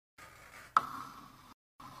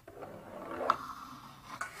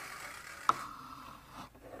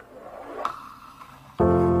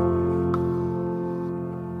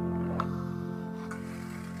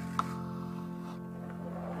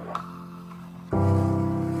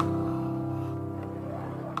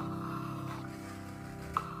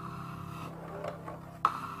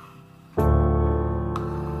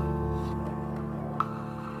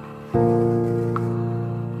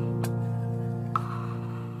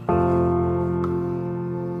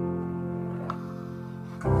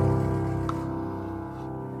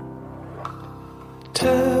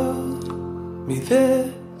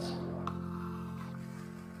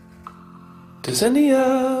Does any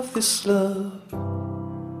of this love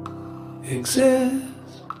exist?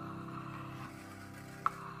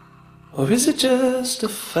 Or is it just a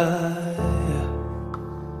fire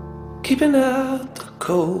keeping out the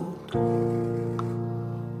cold?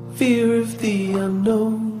 Fear of the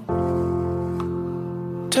unknown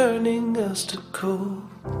turning us to cold.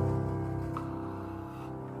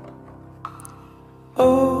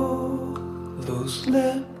 Oh, those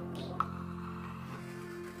lips,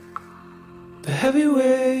 the heavy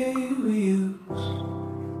way we used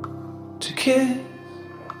to kiss.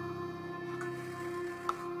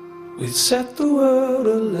 We'd set the world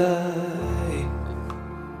alight,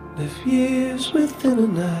 live years within a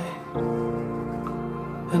night,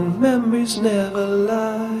 and memories never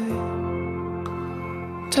lie.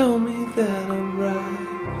 Tell me that I'm right,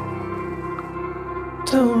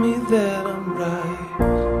 tell me that I'm right.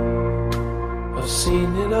 I've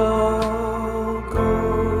seen it all go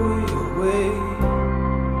your way,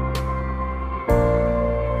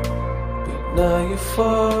 but now you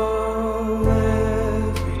fall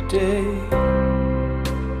every day.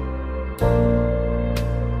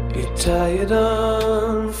 You're tired,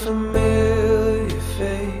 unfamiliar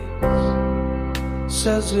face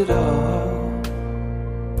says it all.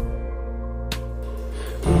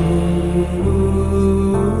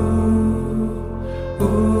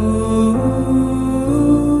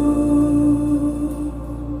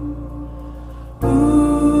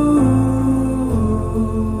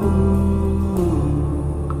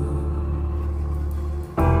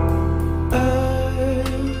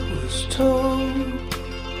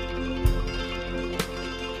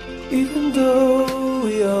 Even though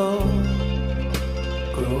we all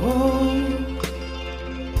grow old,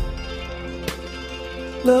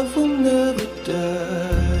 love will never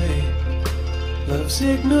die. Love's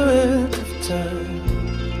ignorant of time,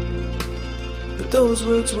 but those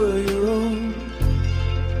words were your own,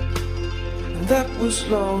 and that was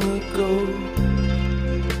long ago.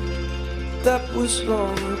 That was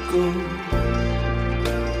long ago.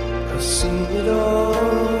 I've seen it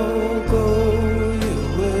all go your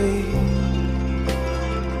way,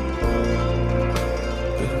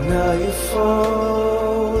 but now you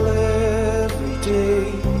fall every day.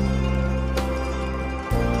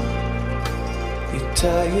 You're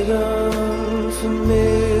tired, unfamiliar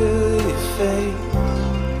face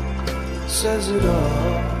says it all.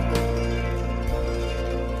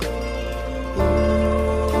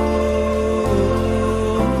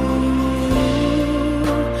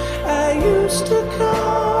 To come